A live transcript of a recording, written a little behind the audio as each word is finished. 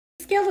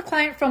Scaled a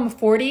client from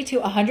 40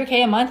 to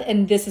 100K a month,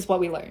 and this is what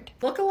we learned.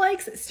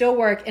 Lookalikes still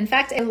work. In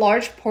fact, a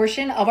large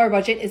portion of our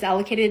budget is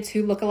allocated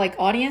to lookalike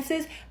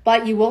audiences,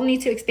 but you will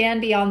need to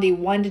expand beyond the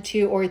 1 to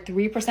 2 or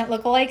 3%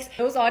 lookalikes.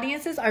 Those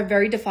audiences are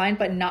very defined,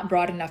 but not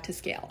broad enough to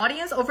scale.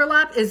 Audience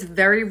overlap is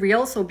very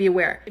real, so be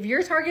aware. If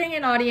you're targeting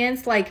an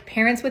audience like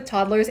parents with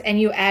toddlers and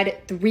you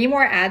add 3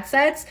 more ad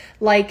sets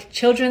like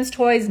children's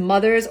toys,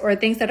 mothers, or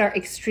things that are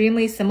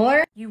extremely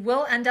similar, you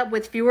will end up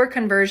with fewer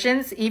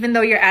conversions even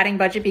though you're adding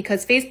budget,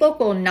 because Facebook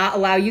will not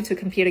allow you to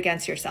compete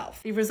against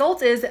yourself. The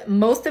result is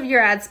most of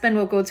your ad spend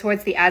will go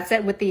towards the ad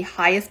set with the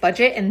highest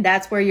budget, and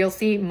that's where you'll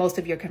see most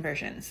of your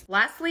conversions.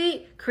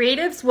 Lastly,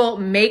 creatives will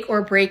make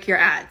or break your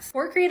ads.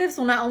 Poor creatives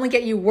will not only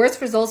get you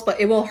worse results, but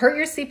it will hurt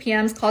your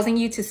CPMs, causing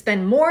you to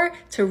spend more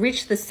to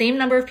reach the same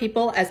number of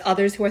people as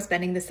others who are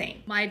spending the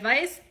same. My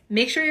advice: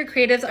 make sure your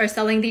creatives are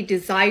selling the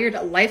desired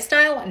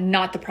lifestyle,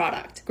 not the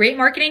product. Great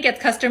marketing gets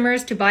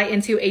customers to buy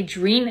into a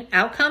dream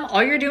outcome.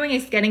 All you're doing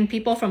is getting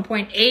people from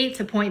point A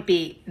to point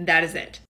B. That is it.